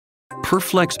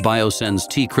Perflex Biosens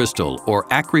T-Crystal or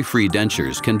acry-free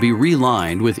dentures can be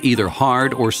relined with either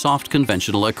hard or soft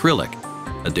conventional acrylic.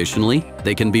 Additionally,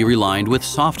 they can be relined with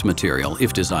soft material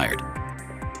if desired.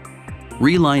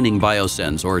 Relining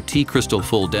Biosens or T-Crystal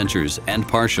full dentures and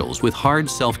partials with hard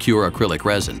self-cure acrylic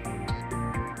resin.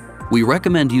 We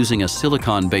recommend using a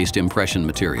silicone-based impression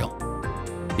material.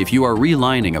 If you are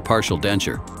relining a partial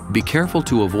denture, be careful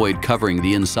to avoid covering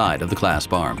the inside of the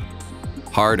clasp arm.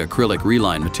 Hard acrylic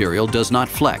reline material does not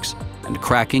flex, and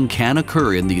cracking can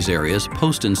occur in these areas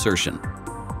post-insertion.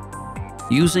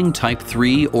 Using Type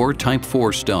 3 or Type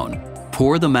 4 stone,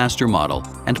 pour the master model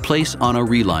and place on a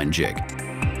reline jig.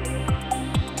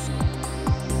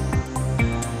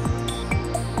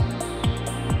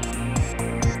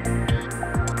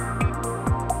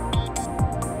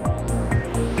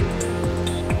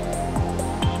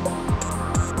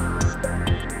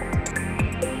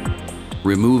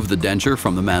 Remove the denture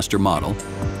from the master model.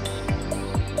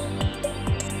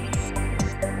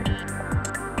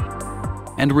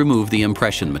 And remove the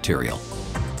impression material.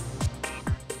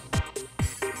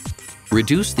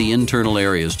 Reduce the internal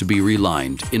areas to be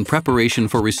relined in preparation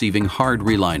for receiving hard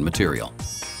reline material.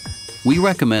 We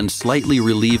recommend slightly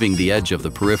relieving the edge of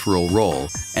the peripheral roll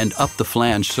and up the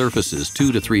flange surfaces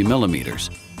 2 to 3 millimeters,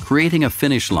 creating a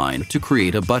finish line to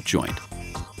create a butt joint.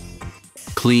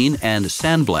 Clean and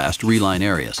sandblast reline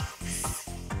areas.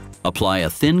 Apply a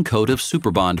thin coat of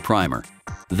Superbond primer.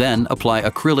 Then apply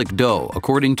acrylic dough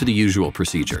according to the usual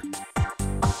procedure.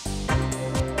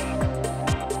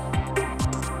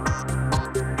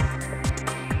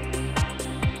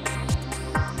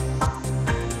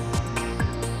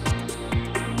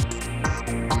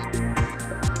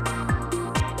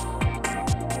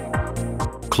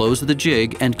 Close the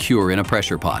jig and cure in a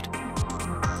pressure pot.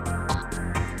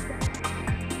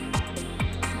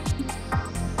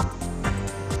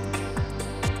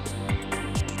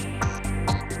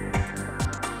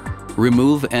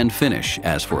 Remove and finish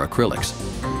as for acrylics.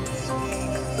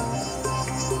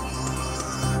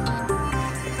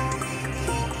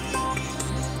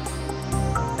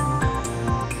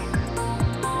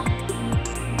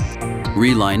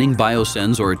 Relining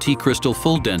Biosens or T-Crystal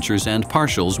full dentures and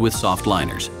partials with soft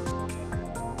liners.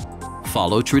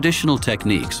 Follow traditional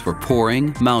techniques for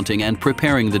pouring, mounting, and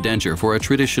preparing the denture for a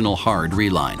traditional hard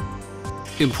reline.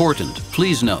 Important,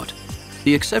 please note,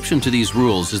 the exception to these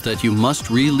rules is that you must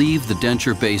relieve the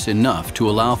denture base enough to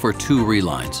allow for 2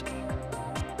 relines.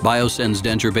 Biosens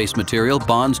denture base material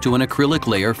bonds to an acrylic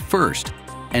layer first,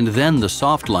 and then the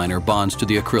soft liner bonds to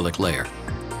the acrylic layer.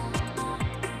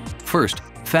 First,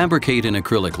 fabricate an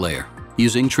acrylic layer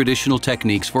using traditional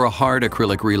techniques for a hard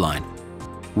acrylic reline.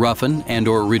 Roughen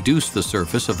and/or reduce the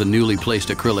surface of the newly placed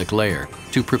acrylic layer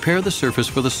to prepare the surface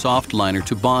for the soft liner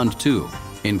to bond to,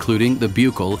 including the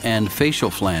buccal and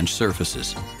facial flange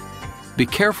surfaces. Be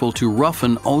careful to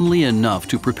roughen only enough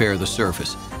to prepare the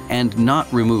surface and not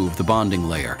remove the bonding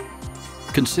layer.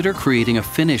 Consider creating a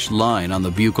finish line on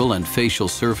the buccal and facial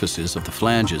surfaces of the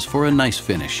flanges for a nice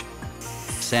finish.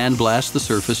 Sandblast the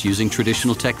surface using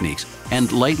traditional techniques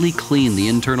and lightly clean the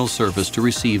internal surface to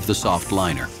receive the soft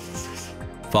liner.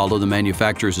 Follow the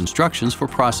manufacturer's instructions for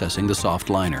processing the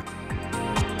soft liner.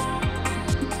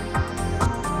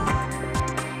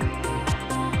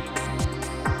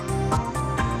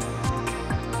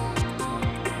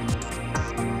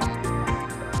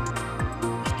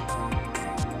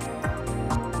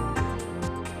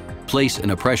 Place in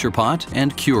a pressure pot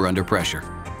and cure under pressure.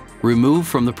 Remove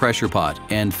from the pressure pot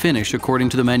and finish according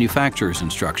to the manufacturer's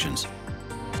instructions.